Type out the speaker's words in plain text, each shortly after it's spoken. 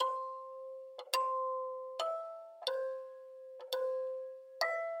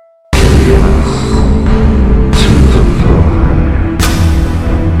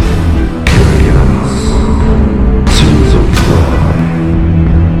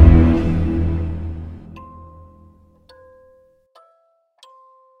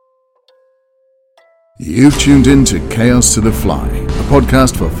You've tuned in to Chaos to the Fly, a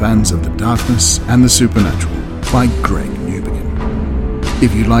podcast for fans of the darkness and the supernatural by Greg Newbegin.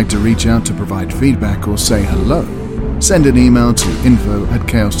 If you'd like to reach out to provide feedback or say hello, send an email to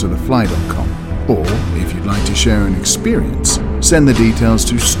info@chaostothefly.com. Or, if you'd like to share an experience, send the details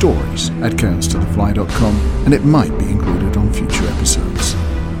to stories@chaostothefly.com and it might be included on future episodes.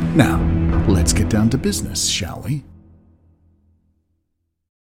 Now, let's get down to business, shall we?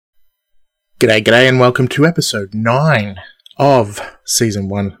 G'day, and welcome to episode 9 of Season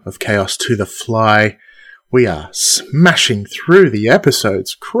 1 of Chaos to the Fly. We are smashing through the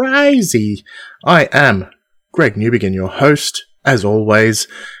episodes. Crazy! I am Greg Newbegin, your host, as always,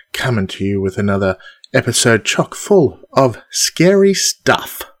 coming to you with another episode chock full of scary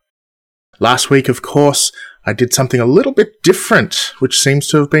stuff. Last week, of course, I did something a little bit different, which seems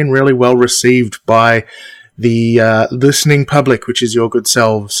to have been really well received by the listening public, which is your good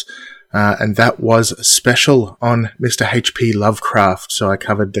selves. And that was a special on Mr. H.P. Lovecraft. So I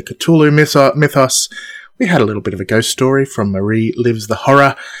covered the Cthulhu mythos. We had a little bit of a ghost story from Marie Lives the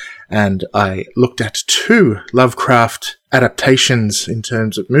Horror. And I looked at 2 Lovecraft adaptations in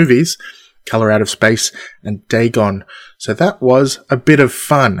terms of movies, Color Out of Space and Dagon. So that was a bit of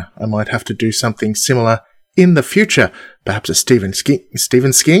fun. I might have to do something similar in the future. Perhaps a Stephen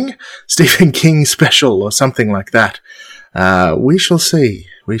King special or something like that. We shall see.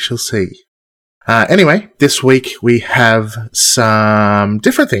 Anyway, this week we have some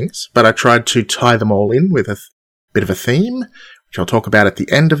different things, but I tried to tie them all in with a bit of a theme, which I'll talk about at the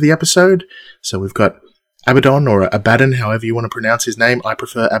end of the episode. So we've got Abaddon, or Abaddon, however you want to pronounce his name. I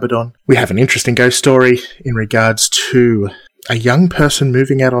prefer Abaddon. We have an interesting ghost story in regards to a young person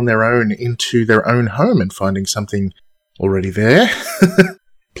moving out on their own into their own home and finding something already there.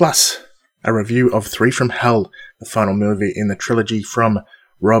 Plus, a review of 3 from Hell, the final movie in the trilogy from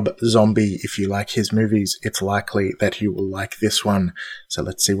Rob Zombie. If you like his movies, it's likely that you will like this one. So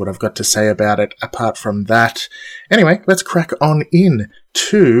let's see what I've got to say about it apart from that. Anyway, let's crack on in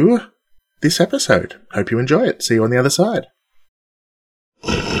to this episode. Hope you enjoy it. See you on the other side.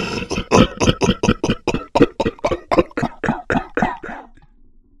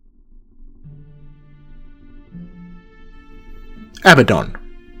 Abaddon.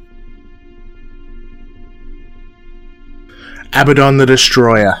 Abaddon the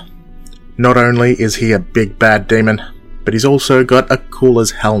Destroyer. Not only is he a big bad demon, but he's also got a cool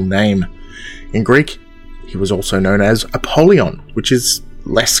as hell name. In Greek, he was also known as Apollyon, which is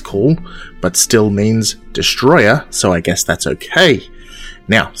less cool, but still means destroyer, so I guess that's okay.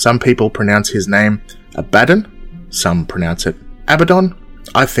 Now, some people pronounce his name Abaddon, some pronounce it Abaddon.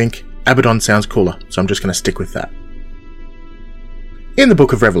 I think Abaddon sounds cooler, so I'm just going to stick with that. In the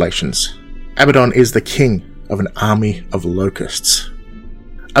Book of Revelations, Abaddon is the king of an army of locusts.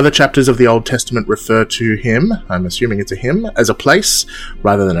 Other chapters of the Old Testament refer to him, I'm assuming it's a him, as a place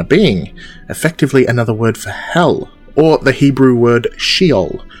rather than a being, effectively another word for hell, or the Hebrew word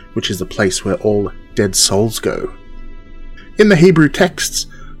Sheol, which is the place where all dead souls go. In the Hebrew texts,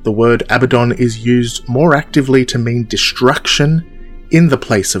 the word Abaddon is used more actively to mean destruction in the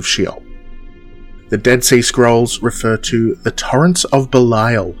place of Sheol. The Dead Sea Scrolls refer to the torrents of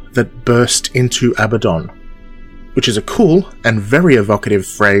Belial that burst into Abaddon, which is a cool and very evocative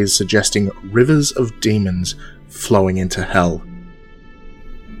phrase suggesting rivers of demons flowing into hell.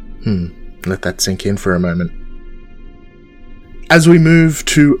 Let that sink in for a moment. As we move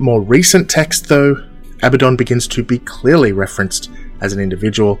to more recent text, though, Abaddon begins to be clearly referenced as an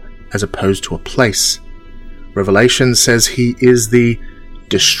individual as opposed to a place. Revelation says he is the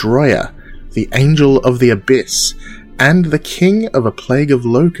Destroyer, the Angel of the Abyss, and the king of a plague of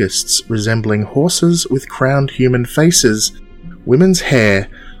locusts resembling horses with crowned human faces, women's hair,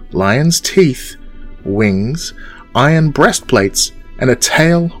 lions' teeth, wings, iron breastplates, and a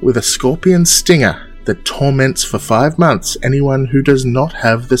tail with a scorpion stinger that torments for 5 months anyone who does not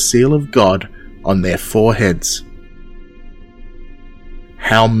have the seal of God on their foreheads.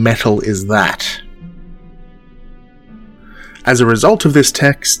 How metal is that? As a result of this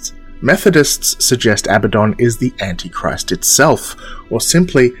text, Methodists suggest Abaddon is the Antichrist itself, or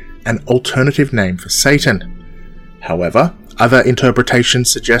simply an alternative name for Satan. However, other interpretations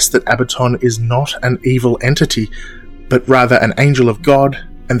suggest that Abaddon is not an evil entity, but rather an angel of God,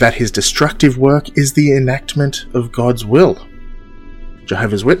 and that his destructive work is the enactment of God's will.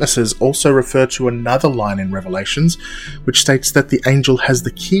 Jehovah's Witnesses also refer to another line in Revelations, which states that the angel has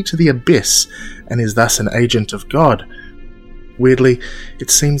the key to the abyss, and is thus an agent of God. Weirdly, it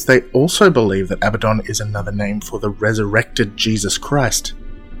seems they also believe that Abaddon is another name for the resurrected Jesus Christ,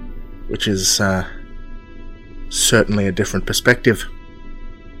 which is certainly a different perspective.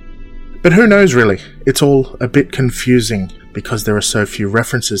 But who knows really? It's all a bit confusing because there are so few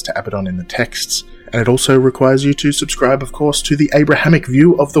references to Abaddon in the texts, and it also requires you to subscribe, of course, to the Abrahamic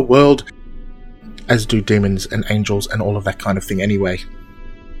view of the world, as do demons and angels and all of that kind of thing anyway.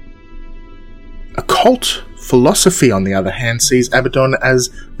 Occult philosophy, on the other hand, sees Abaddon as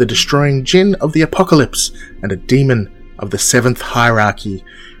the destroying jinn of the apocalypse and a demon of the seventh hierarchy,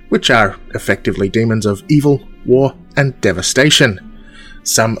 which are effectively demons of evil, war, and devastation.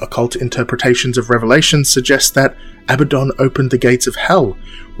 Some occult interpretations of Revelation suggest that Abaddon opened the gates of hell,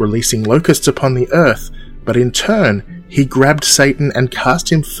 releasing locusts upon the earth, but in turn, he grabbed Satan and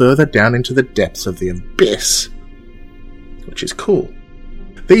cast him further down into the depths of the abyss. Which is cool.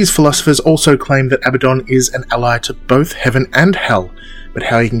 These philosophers also claim that Abaddon is an ally to both heaven and hell, but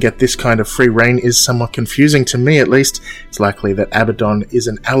how he can get this kind of free reign is somewhat confusing to me at least. It's likely that Abaddon is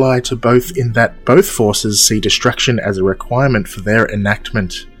an ally to both in that both forces see destruction as a requirement for their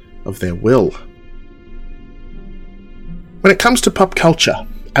enactment of their will. When it comes to pop culture,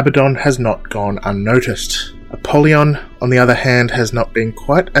 Abaddon has not gone unnoticed. Apollyon, on the other hand, has not been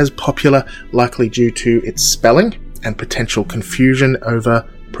quite as popular, likely due to its spelling and potential confusion over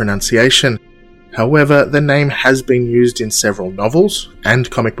pronunciation. However, the name has been used in several novels and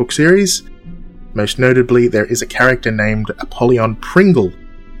comic book series. Most notably, there is a character named Apollyon Pringle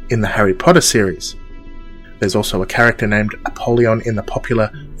in the Harry Potter series. There's also a character named Apollyon in the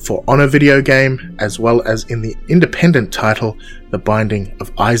popular For Honor video game, as well as in the independent title The Binding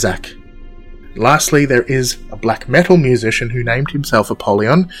of Isaac. Lastly, there is a black metal musician who named himself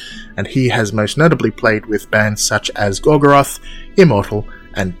Apollyon, and he has most notably played with bands such as Gorgoroth, Immortal,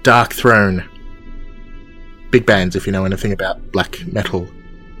 and Darkthrone. Big bands if you know anything about black metal.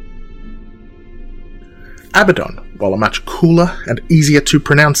 Abaddon, while a much cooler and easier to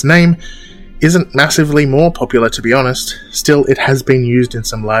pronounce name, isn't massively more popular to be honest. Still, it has been used in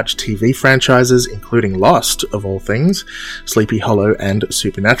some large TV franchises, including Lost, of all things, Sleepy Hollow, and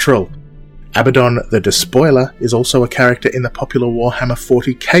Supernatural. Abaddon the Despoiler is also a character in the popular Warhammer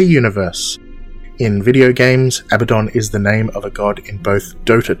 40k universe. In video games, Abaddon is the name of a god in both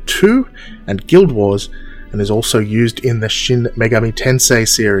Dota 2 and Guild Wars, and is also used in the Shin Megami Tensei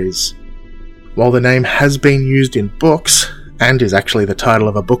series. While the name has been used in books, and is actually the title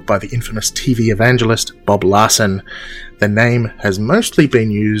of a book by the infamous TV evangelist Bob Larson, the name has mostly been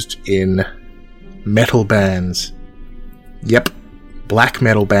used in metal bands. Yep, black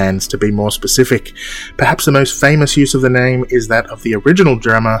metal bands to be more specific. Perhaps the most famous use of the name is that of the original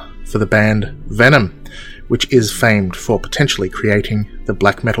drummer for the band Venom, which is famed for potentially creating the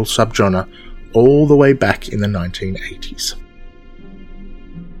black metal subgenre all the way back in the 1980s.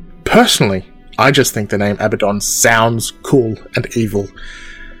 Personally, I just think the name Abaddon sounds cool and evil,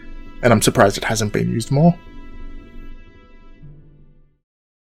 and I'm surprised it hasn't been used more.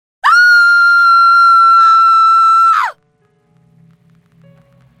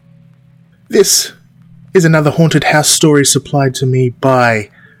 This is another haunted house story supplied to me by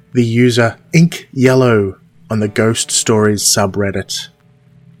the user Ink Yellow on the Ghost Stories subreddit.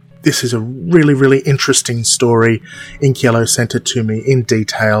 This is a really interesting story. Ink Yellow sent it to me in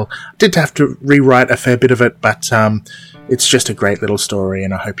detail. I did have to rewrite a fair bit of it, but it's just a great little story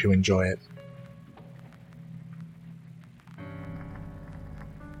and I hope you enjoy it.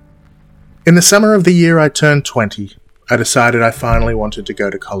 In the summer of the year I turned 20, I decided I finally wanted to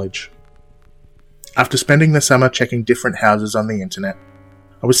go to college. After spending the summer checking different houses on the internet,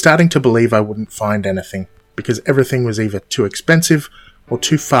 I was starting to believe I wouldn't find anything because everything was either too expensive or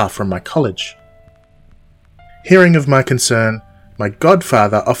too far from my college. Hearing of my concern, my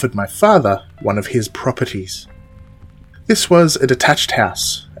godfather offered my father one of his properties. This was a detached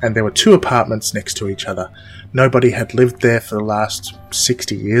house, and there were 2 apartments next to each other. Nobody had lived there for the last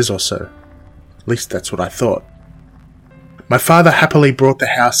 60 years or so. At least that's what I thought. My father happily bought the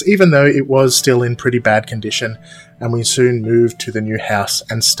house even though it was still in pretty bad condition, and we soon moved to the new house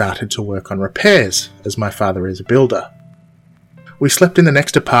and started to work on repairs, as my father is a builder. We slept in the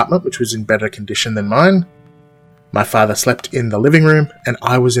next apartment, which was in better condition than mine. My father slept in the living room, and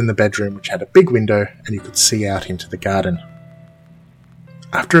I was in the bedroom, which had a big window, and you could see out into the garden.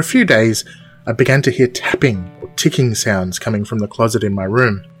 After a few days, I began to hear tapping or ticking sounds coming from the closet in my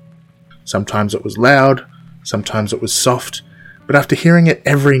room. Sometimes it was loud, sometimes it was soft, but after hearing it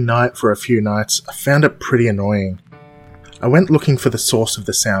every night for a few nights, I found it pretty annoying. I went looking for the source of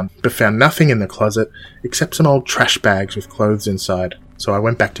the sound, but found nothing in the closet except some old trash bags with clothes inside, so I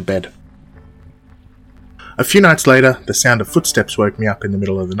went back to bed. A few nights later, the sound of footsteps woke me up in the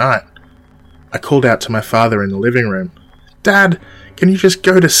middle of the night. I called out to my father in the living room, "Dad, can you just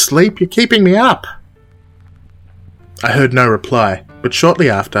go to sleep? You're keeping me up." I heard no reply, but shortly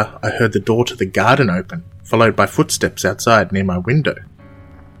after, I heard the door to the garden open, followed by footsteps outside near my window.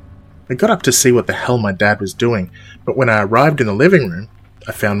 I got up to see what the hell my dad was doing, but when I arrived in the living room,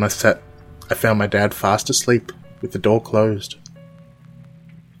 I found my dad fast asleep, with the door closed.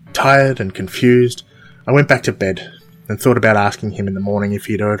 Tired and confused, I went back to bed and thought about asking him in the morning if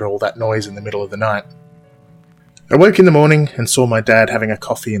he'd heard all that noise in the middle of the night. I woke in the morning and saw my dad having a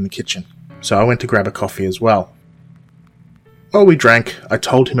coffee in the kitchen, so I went to grab a coffee as well. While we drank, I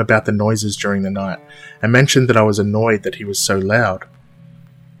told him about the noises during the night and mentioned that I was annoyed that he was so loud.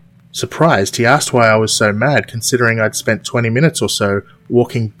 Surprised, he asked why I was so mad, considering I'd spent 20 minutes or so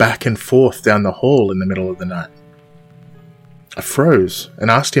walking back and forth down the hall in the middle of the night. I froze and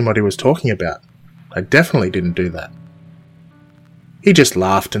asked him what he was talking about. I definitely didn't do that. He just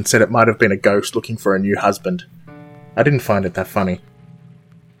laughed and said it might have been a ghost looking for a new husband. I didn't find it that funny.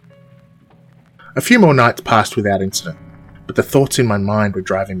 A few more nights passed without incident, but the thoughts in my mind were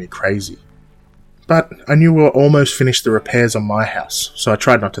driving me crazy. But I knew we were almost finished the repairs on my house, so I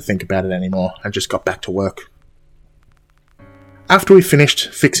tried not to think about it anymore and just got back to work. After we finished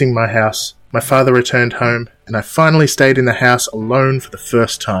fixing my house, my father returned home and I finally stayed in the house alone for the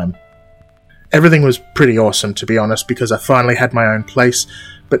first time. Everything was pretty awesome, to be honest, because I finally had my own place,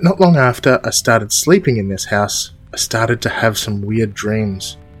 but not long after I started sleeping in this house, I started to have some weird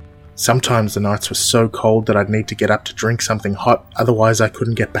dreams. Sometimes the nights were so cold that I'd need to get up to drink something hot, otherwise I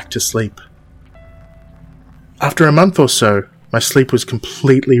couldn't get back to sleep. After a month or so, my sleep was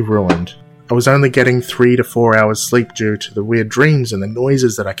completely ruined. I was only getting 3 to 4 hours sleep due to the weird dreams and the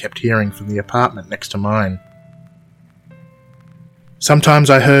noises that I kept hearing from the apartment next to mine. Sometimes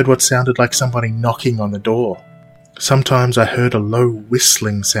I heard what sounded like somebody knocking on the door. Sometimes I heard a low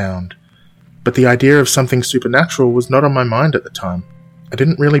whistling sound. But the idea of something supernatural was not on my mind at the time. I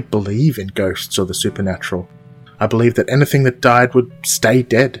didn't really believe in ghosts or the supernatural. I believed that anything that died would stay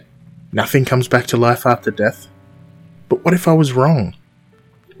dead. Nothing comes back to life after death. But what if I was wrong?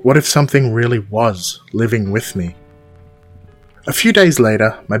 What if something really was living with me? A few days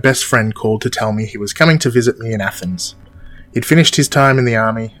later, my best friend called to tell me he was coming to visit me in Athens. He'd finished his time in the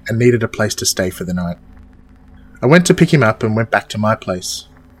army and needed a place to stay for the night. I went to pick him up and went back to my place.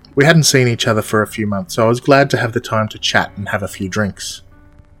 We hadn't seen each other for a few months, so I was glad to have the time to chat and have a few drinks.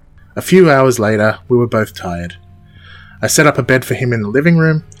 A few hours later, we were both tired. I set up a bed for him in the living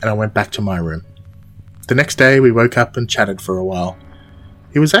room and I went back to my room. The next day we woke up and chatted for a while.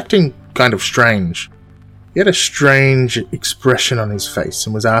 He was acting kind of strange. He had a strange expression on his face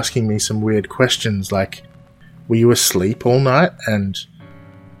and was asking me some weird questions like, "Were you asleep all night?" and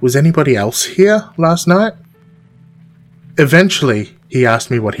 "Was anybody else here last night?" Eventually, he asked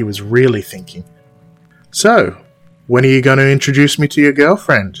me what he was really thinking. "So, when are you going to introduce me to your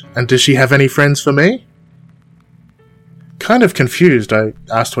girlfriend? And does she have any friends for me?" Kind of confused, I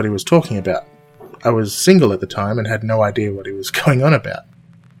asked what he was talking about. I was single at the time and had no idea what he was going on about.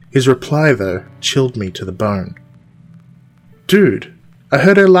 His reply, though, chilled me to the bone. "Dude, I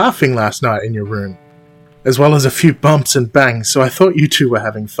heard her laughing last night in your room, as well as a few bumps and bangs, so I thought you two were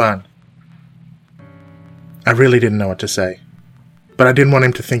having fun." I really didn't know what to say, but I didn't want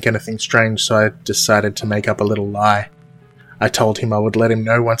him to think anything strange, so I decided to make up a little lie. I told him I would let him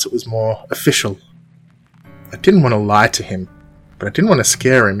know once it was more official. I didn't want to lie to him, but I didn't want to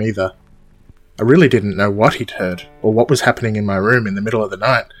scare him either. I really didn't know what he'd heard, or what was happening in my room in the middle of the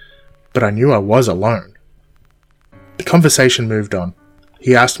night, but I knew I was alone. The conversation moved on.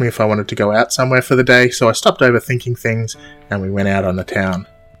 He asked me if I wanted to go out somewhere for the day, so I stopped overthinking things, and we went out on the town.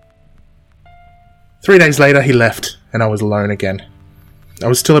 3 days later, he left, and I was alone again. I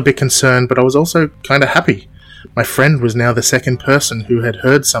was still a bit concerned, but I was also kind of happy. My friend was now the second person who had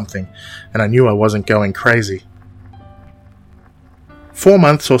heard something, and I knew I wasn't going crazy. 4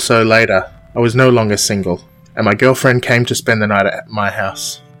 months or so later, I was no longer single, and my girlfriend came to spend the night at my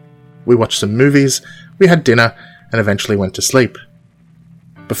house. We watched some movies, we had dinner, and eventually went to sleep.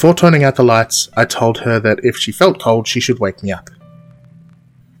 Before turning out the lights, I told her that if she felt cold, she should wake me up.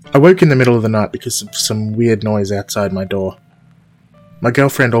 I woke in the middle of the night because of some weird noise outside my door. My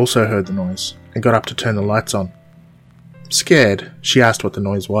girlfriend also heard the noise and got up to turn the lights on. Scared, she asked what the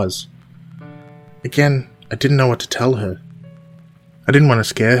noise was. Again, I didn't know what to tell her. I didn't want to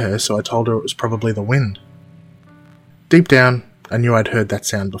scare her, so I told her it was probably the wind. Deep down, I knew I'd heard that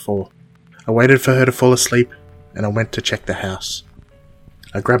sound before. I waited for her to fall asleep, and I went to check the house.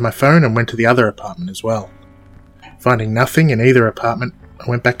 I grabbed my phone and went to the other apartment as well. Finding nothing in either apartment, I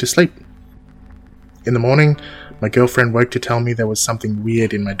went back to sleep. In the morning, my girlfriend woke to tell me there was something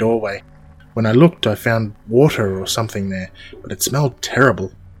weird in my doorway. When I looked, I found water or something there, but it smelled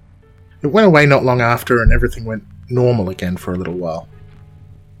terrible. It went away not long after and everything went normal again for a little while.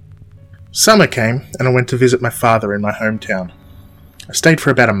 Summer came, and I went to visit my father in my hometown. I stayed for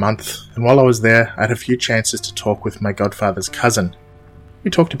about a month, and while I was there, I had a few chances to talk with my godfather's cousin.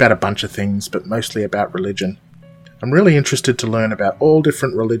 We talked about a bunch of things, but mostly about religion. I'm really interested to learn about all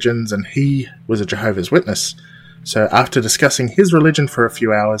different religions, and he was a Jehovah's Witness. So after discussing his religion for a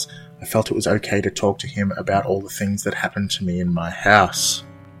few hours, I felt it was okay to talk to him about all the things that happened to me in my house.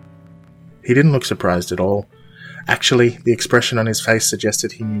 He didn't look surprised at all. Actually, the expression on his face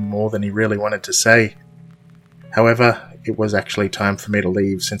suggested he knew more than he really wanted to say. However, it was actually time for me to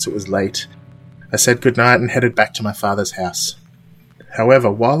leave since it was late. I said goodnight and headed back to my father's house.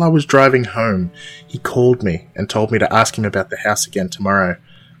 However, while I was driving home, he called me and told me to ask him about the house again tomorrow,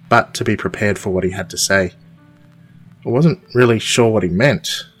 but to be prepared for what he had to say. I wasn't really sure what he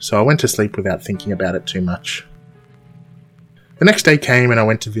meant, so I went to sleep without thinking about it too much. The next day came and I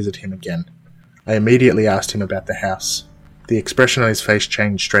went to visit him again. I immediately asked him about the house. The expression on his face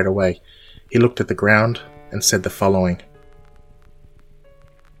changed straight away. He looked at the ground and said the following.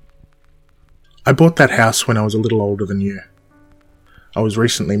 I bought that house when I was a little older than you. I was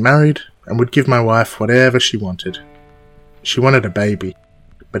recently married and would give my wife whatever she wanted. She wanted a baby,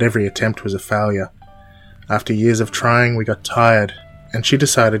 but every attempt was a failure. After years of trying, we got tired, and she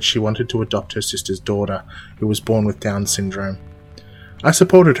decided she wanted to adopt her sister's daughter, who was born with Down syndrome. I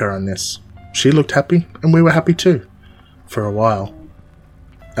supported her on this. She looked happy, and we were happy too. For a while.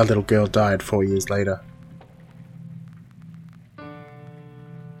 Our little girl died 4 years later.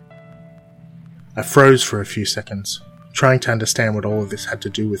 I froze for a few seconds, trying to understand what all of this had to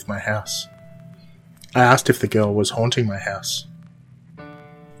do with my house. I asked if the girl was haunting my house.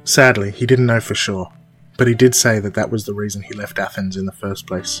 Sadly, he didn't know for sure, but he did say that that was the reason he left Athens in the first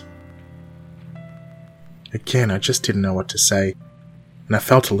place. Again, I just didn't know what to say, and I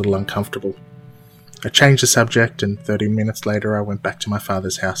felt a little uncomfortable. I changed the subject, and 30 minutes later I went back to my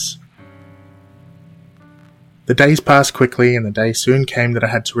father's house. The days passed quickly, and the day soon came that I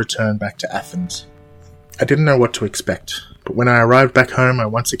had to return back to Athens. I didn't know what to expect, but when I arrived back home I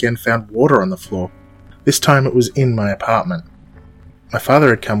once again found water on the floor. This time it was in my apartment. My father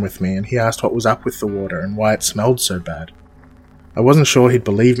had come with me, and he asked what was up with the water and why it smelled so bad. I wasn't sure he'd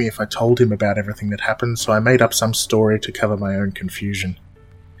believe me if I told him about everything that happened, so I made up some story to cover my own confusion.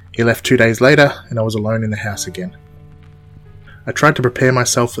 He left 2 days later, and I was alone in the house again. I tried to prepare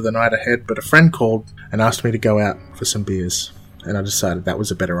myself for the night ahead, but a friend called and asked me to go out for some beers, and I decided that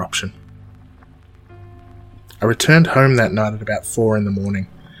was a better option. I returned home that night at about 4 in the morning,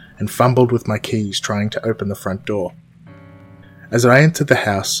 and fumbled with my keys trying to open the front door. As I entered the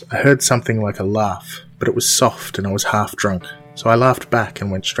house, I heard something like a laugh, but it was soft and I was half drunk, so I laughed back and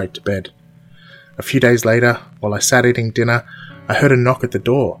went straight to bed. A few days later, while I sat eating dinner, I heard a knock at the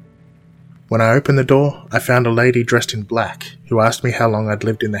door. When I opened the door, I found a lady dressed in black, who asked me how long I'd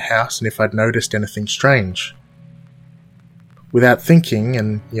lived in the house and if I'd noticed anything strange. Without thinking,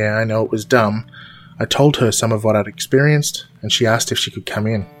 and yeah, I know it was dumb, I told her some of what I'd experienced, and she asked if she could come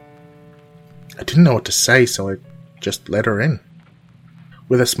in. I didn't know what to say, so I just let her in.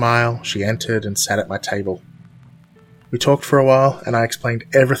 With a smile, she entered and sat at my table. We talked for a while, and I explained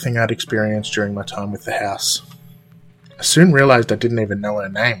everything I'd experienced during my time with the house. I soon realized I didn't even know her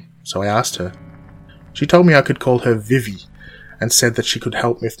name, so I asked her. She told me I could call her Vivi, and said that she could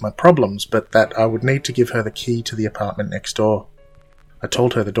help me with my problems, but that I would need to give her the key to the apartment next door. I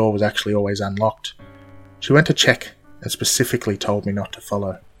told her the door was actually always unlocked. She went to check, and specifically told me not to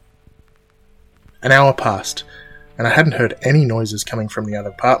follow. An hour passed, and I hadn't heard any noises coming from the other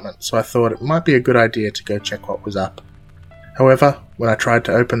apartment, so I thought it might be a good idea to go check what was up. However, when I tried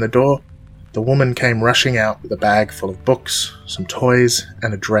to open the door, the woman came rushing out with a bag full of books, some toys,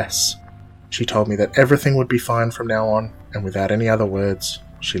 and a dress. She told me that everything would be fine from now on, and without any other words,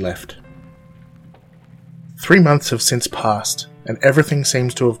 she left. 3 months have since passed, and everything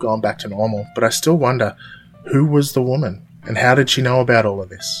seems to have gone back to normal, but I still wonder, who was the woman, and how did she know about all of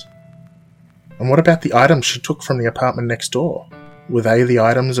this? And what about the items she took from the apartment next door? Were they the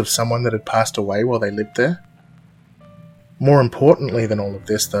items of someone that had passed away while they lived there? More importantly than all of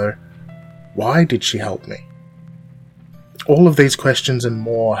this, though, why did she help me? All of these questions and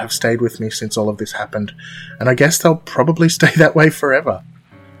more have stayed with me since all of this happened, and I guess they'll probably stay that way forever,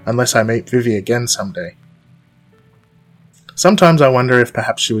 unless I meet Vivi again someday. Sometimes I wonder if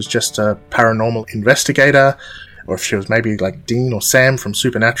perhaps she was just a paranormal investigator, or if she was maybe like Dean or Sam from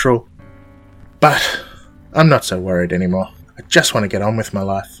Supernatural. But I'm not so worried anymore. I just want to get on with my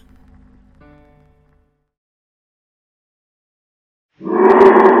life.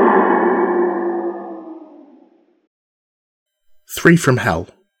 Three from Hell.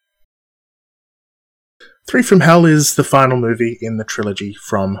 Three from Hell is the final movie in the trilogy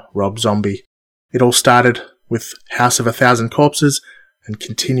from Rob Zombie. It all started with House of a Thousand Corpses and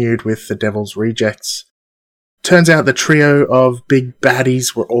continued with The Devil's Rejects. Turns out the trio of big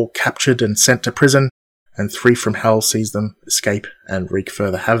baddies were all captured and sent to prison, and Three from Hell sees them escape and wreak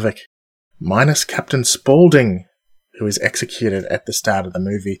further havoc. Minus Captain Spaulding, who is executed at the start of the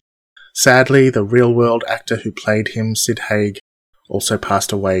movie. Sadly, the real-world actor who played him, Sid Haig, also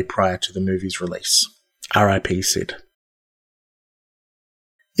passed away prior to the movie's release. R.I.P. Sid.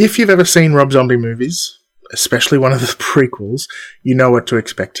 If you've ever seen Rob Zombie movies, especially one of the prequels, you know what to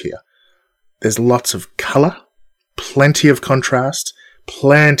expect here. There's lots of colour, plenty of contrast,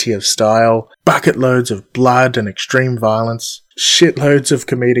 plenty of style, bucket loads of blood and extreme violence, shitloads of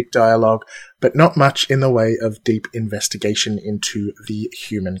comedic dialogue, but not much in the way of deep investigation into the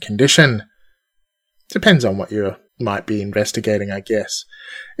human condition. Depends on what you might be investigating, I guess.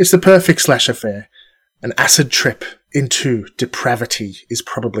 It's the perfect slasher fare. An acid trip into depravity is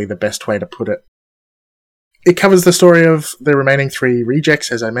probably the best way to put it. It covers the story of the remaining three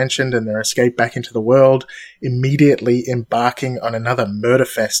rejects, as I mentioned, and their escape back into the world, immediately embarking on another murder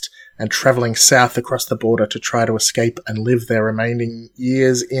fest and travelling south across the border to try to escape and live their remaining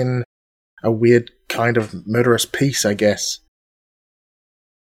years in a weird kind of murderous peace, I guess.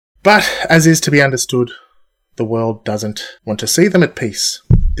 But, as is to be understood, the world doesn't want to see them at peace.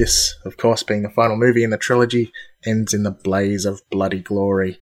 This, of course, being the final movie in the trilogy, ends in the blaze of bloody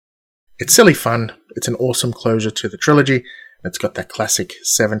glory. It's silly fun, it's an awesome closure to the trilogy, and it's got that classic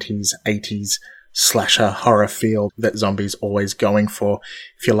 70s, 80s slasher horror feel that Zombie's always going for.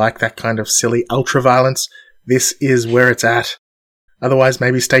 If you like that kind of silly ultra-violence, this is where it's at. Otherwise,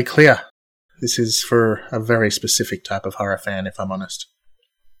 maybe stay clear. This is for a very specific type of horror fan, if I'm honest.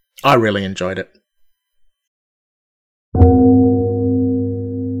 I really enjoyed it.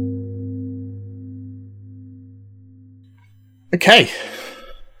 Okay,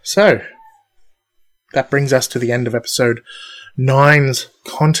 so that brings us to the end of episode 9's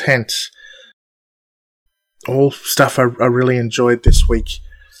content. All stuff I really enjoyed this week,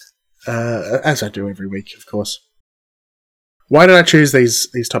 as I do every week, of course. Why did I choose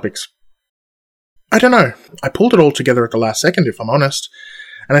these topics? I don't know. I pulled it all together at the last second, if I'm honest,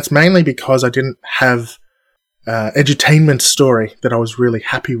 and it's mainly because I didn't have edutainment story that I was really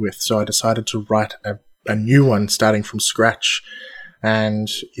happy with, so I decided to write a new one starting from scratch. And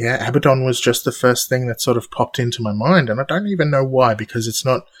yeah, Abaddon was just the first thing that sort of popped into my mind, and I don't even know why, because it's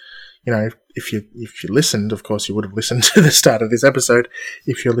not, you know, if you listened, of course you would have listened to the start of this episode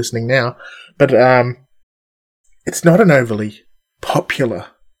if you're listening now, but it's not an overly popular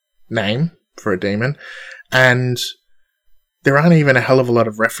name for a demon, and there aren't even a hell of a lot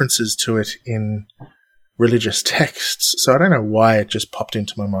of references to it in religious texts, so I don't know why it just popped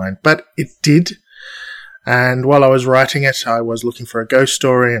into my mind, but it did. And while I was writing it, I was looking for a ghost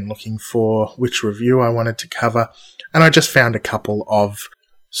story and looking for which review I wanted to cover, and I just found a couple of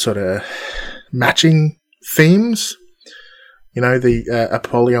sort of matching themes. You know, the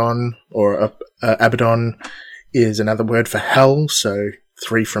Apollyon or Abaddon is another word for hell, so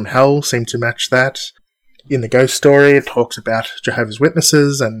Three from Hell seem to match that. In the ghost story, it talks about Jehovah's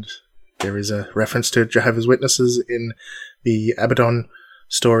Witnesses, and there is a reference to Jehovah's Witnesses in the Abaddon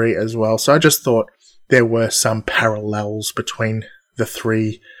story as well. So I just thought there were some parallels between the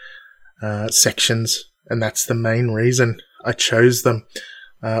three sections, and that's the main reason I chose them.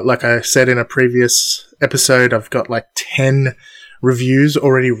 Like I said in a previous episode, I've got like 10 reviews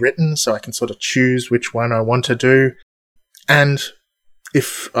already written, so I can sort of choose which one I want to do. And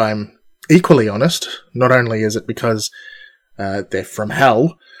if I'm equally honest, not only is it because they're from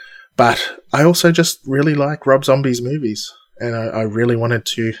hell, but I also just really like Rob Zombie's movies, and I really wanted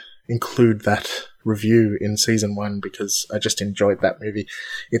to include that review in season 1 because I just enjoyed that movie.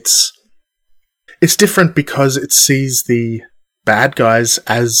 It's different because it sees the bad guys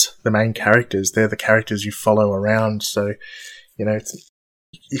as the main characters. They're the characters you follow around, so you know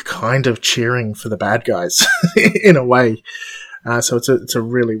you're kind of cheering for the bad guys in a way. So it's a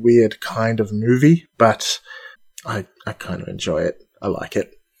really weird kind of movie, but I kind of enjoy it. I like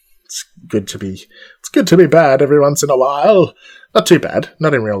it. It's good to be bad every once in a while. Not too bad,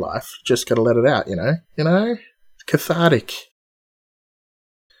 not in real life. Just gotta let it out, you know? Cathartic.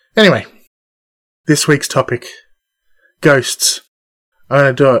 Anyway, this week's topic, ghosts. I'm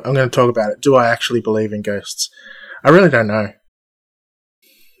gonna do it. I'm gonna talk about it. Do I actually believe in ghosts? I really don't know.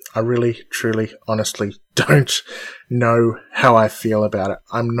 I really, truly, honestly don't know how I feel about it.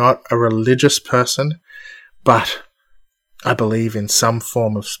 I'm not a religious person, but I believe in some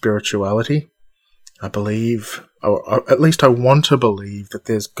form of spirituality. I believe or at least I want to believe that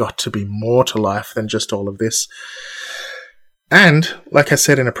there's got to be more to life than just all of this. And, like I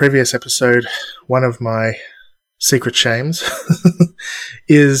said in a previous episode, one of my secret shames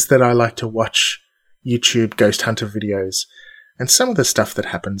is that I like to watch YouTube ghost hunter videos. And some of the stuff that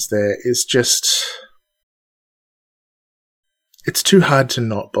happens there is just... it's too hard to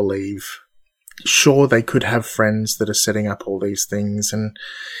not believe. Sure, they could have friends that are setting up all these things, and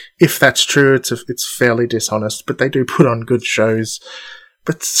if that's true, it's fairly dishonest, but they do put on good shows.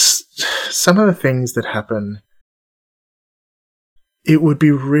 But some of the things that happen, it would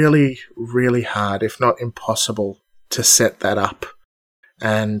be really, really hard, if not impossible, to set that up.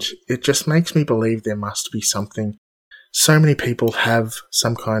 And it just makes me believe there must be something. So many people have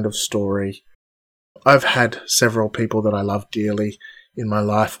some kind of story. I've had several people that I love dearly in my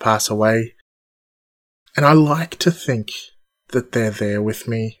life pass away. And I like to think that they're there with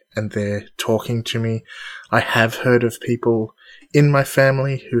me and they're talking to me. I have heard of people in my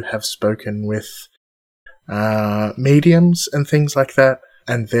family who have spoken with mediums and things like that,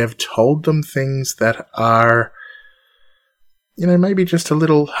 and they've told them things that are, maybe just a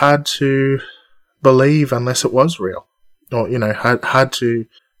little hard to believe unless it was real. Or, hard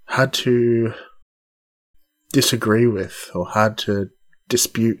to disagree with or hard to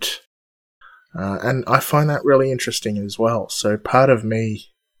dispute. And I find that really interesting as well. So part of me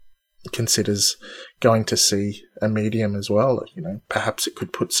considers going to see a medium as well. Perhaps it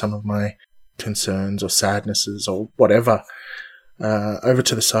could put some of my concerns or sadnesses or whatever over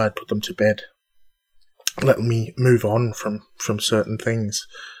to the side, put them to bed, let me move on from certain things.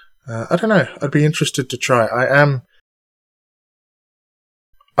 I don't know. I'd be interested to try.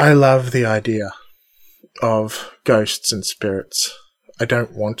 I love the idea of ghosts and spirits. I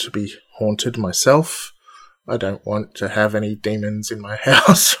don't want to be haunted myself. I don't want to have any demons in my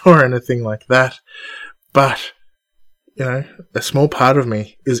house or anything like that. But, a small part of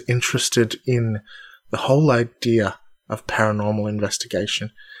me is interested in the whole idea of paranormal investigation.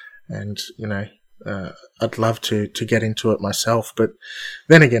 And, I'd love to get into it myself. But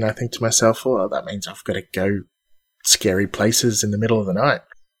then again, I think to myself, well, that means I've got to go scary places in the middle of the night.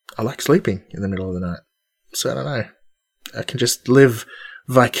 I like sleeping in the middle of the night. So I don't know. I can just live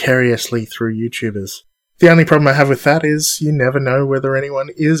vicariously through YouTubers. The only problem I have with that is you never know whether anyone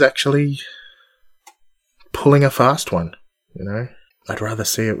is actually pulling a fast one, I'd rather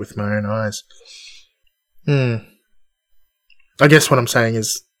see it with my own eyes. I guess what I'm saying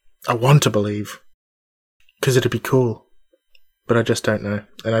is I want to believe, because it'd be cool, but I just don't know.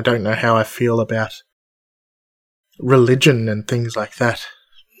 And I don't know how I feel about religion and things like that.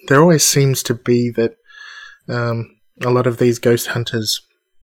 There always seems to be that a lot of these ghost hunters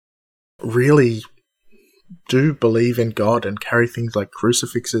really do believe in God and carry things like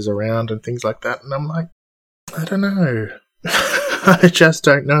crucifixes around and things like that. And I'm like, I don't know. I just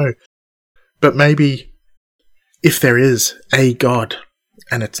don't know. But maybe if there is a God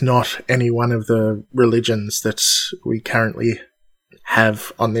and it's not any one of the religions that we currently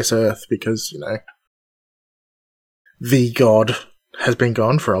have on this earth, because, the God has been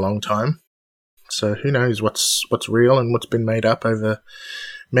gone for a long time. So who knows what's real and what's been made up over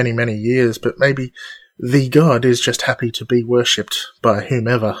many, many years. But maybe the God is just happy to be worshipped by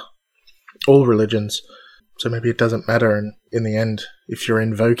whomever. All religions. So maybe it doesn't matter, and in the end, if you're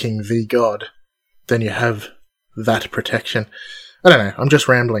invoking the God, then you have that protection. I don't know, I'm just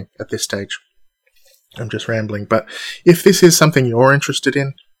rambling at this stage. But if this is something you're interested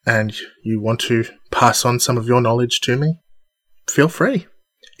in, and you want to pass on some of your knowledge to me, feel free.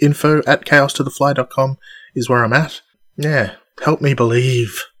 info@chaostothefly.com is where I'm at. Yeah, help me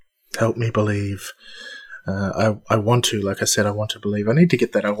believe. Help me believe. I want to, like I said, I want to believe. I need to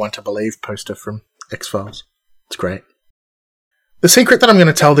get that I want to believe poster from X-Files. It's great. The secret that I'm going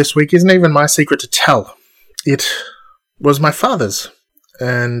to tell this week isn't even my secret to tell. It was my father's.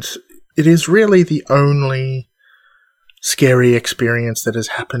 And it is really the only scary experience that has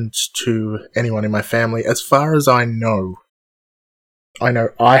happened to anyone in my family, as far as I know. I know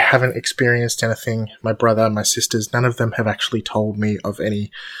I haven't experienced anything. My brother, my sisters, none of them have actually told me of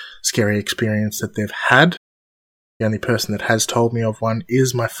any scary experience that they've had. The only person that has told me of one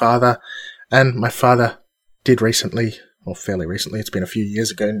is my father, and my father did recently, or fairly recently, it's been a few years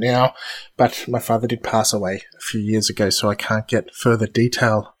ago now, but my father did pass away a few years ago, so I can't get further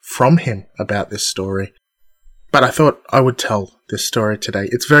detail from him about this story. But I thought I would tell this story today.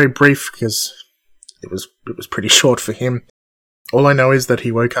 It's very brief because it was pretty short for him. All I know is that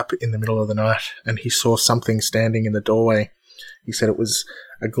he woke up in the middle of the night and he saw something standing in the doorway. He said it was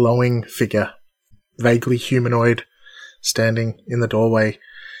a glowing figure, vaguely humanoid, standing in the doorway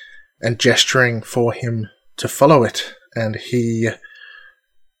and gesturing for him to follow it, and he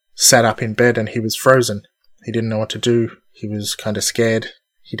sat up in bed and he was frozen. He didn't know what to do. He was kind of scared.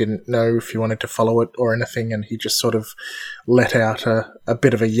 He didn't know if he wanted to follow it or anything, and he just sort of let out a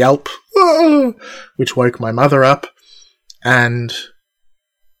bit of a yelp, which woke my mother up. And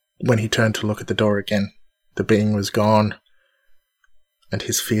when he turned to look at the door again, the being was gone, and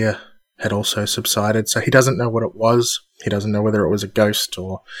his fear had also subsided. So he doesn't know what it was. He doesn't know whether it was a ghost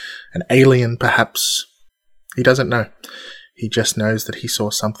or an alien, perhaps. He doesn't know. He just knows that he saw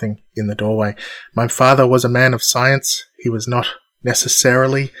something in the doorway. My father was a man of science. He was not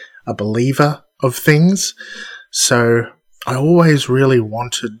necessarily a believer of things. So I always really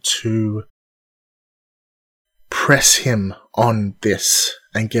wanted to press him on this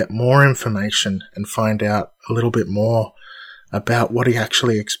and get more information and find out a little bit more about what he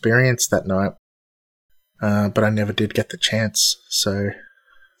actually experienced that night. But I never did get the chance. So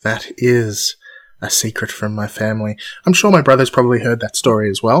that is a secret from my family. I'm sure my brother's probably heard that story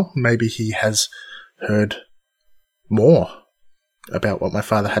as well. Maybe he has heard more about what my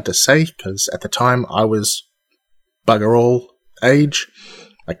father had to say, because at the time I was bugger all age,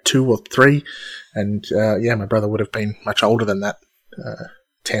 like 2 or 3, and my brother would have been much older than that,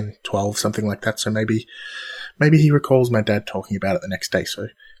 10, 12, something like that. So maybe he recalls my dad talking about it the next day. So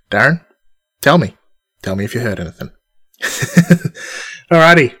Darren, tell me if you heard anything.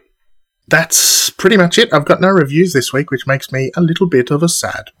 Alrighty, that's pretty much it. I've got no reviews this week, which makes me a little bit of a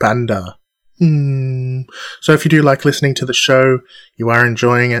sad panda. So if you do like listening to the show, you are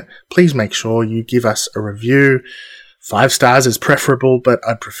enjoying it, please make sure you give us a review. 5 stars is preferable, but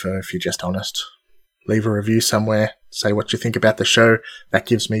I'd prefer if you're just honest. Leave a review somewhere, say what you think about the show. That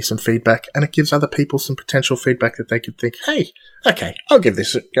gives me some feedback, and it gives other people some potential feedback that they could think, hey, okay, I'll give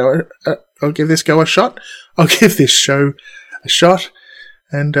this go a shot. I'll give this show a shot,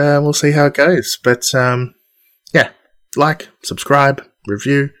 and we'll see how it goes. But like, subscribe,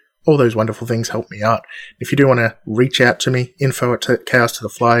 review. All those wonderful things help me out. If you do want to reach out to me, info@Chaos to the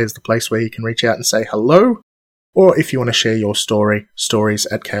Fly is the place where you can reach out and say hello. Or if you want to share your story,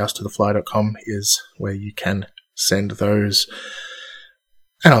 stories@chaostothefly.com is where you can send those.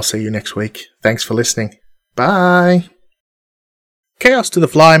 And I'll see you next week. Thanks for listening. Bye. Chaos to the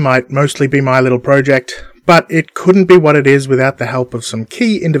Fly might mostly be my little project, but it couldn't be what it is without the help of some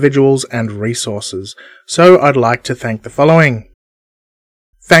key individuals and resources. So I'd like to thank the following.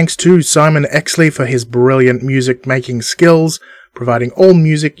 Thanks to Simon Exley for his brilliant music-making skills, providing all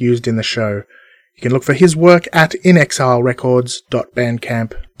music used in the show. You can look for his work at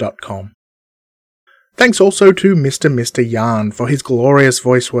inexilerecords.bandcamp.com. Thanks also to Mr. Yarn for his glorious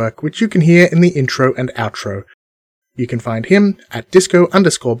voice work, which you can hear in the intro and outro. You can find him at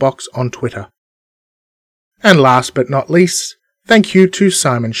disco_box on Twitter. And last but not least, thank you to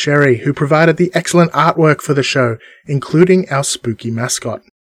Simon Sherry, who provided the excellent artwork for the show, including our spooky mascot.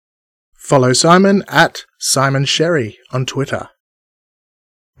 Follow Simon at Simon Sherry on Twitter.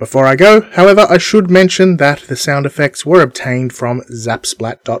 Before I go, however, I should mention that the sound effects were obtained from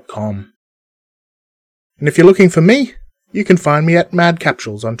Zapsplat.com. And if you're looking for me, you can find me at Mad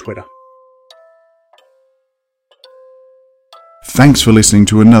Capsules on Twitter. Thanks for listening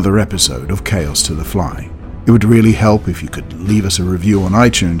to another episode of Chaos to the Fly. It would really help if you could leave us a review on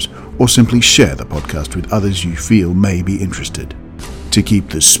iTunes or simply share the podcast with others you feel may be interested. To keep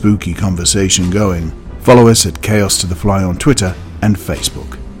the spooky conversation going, follow us at Chaos to the Fly on Twitter and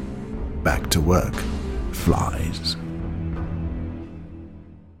Facebook. Back to work, flies.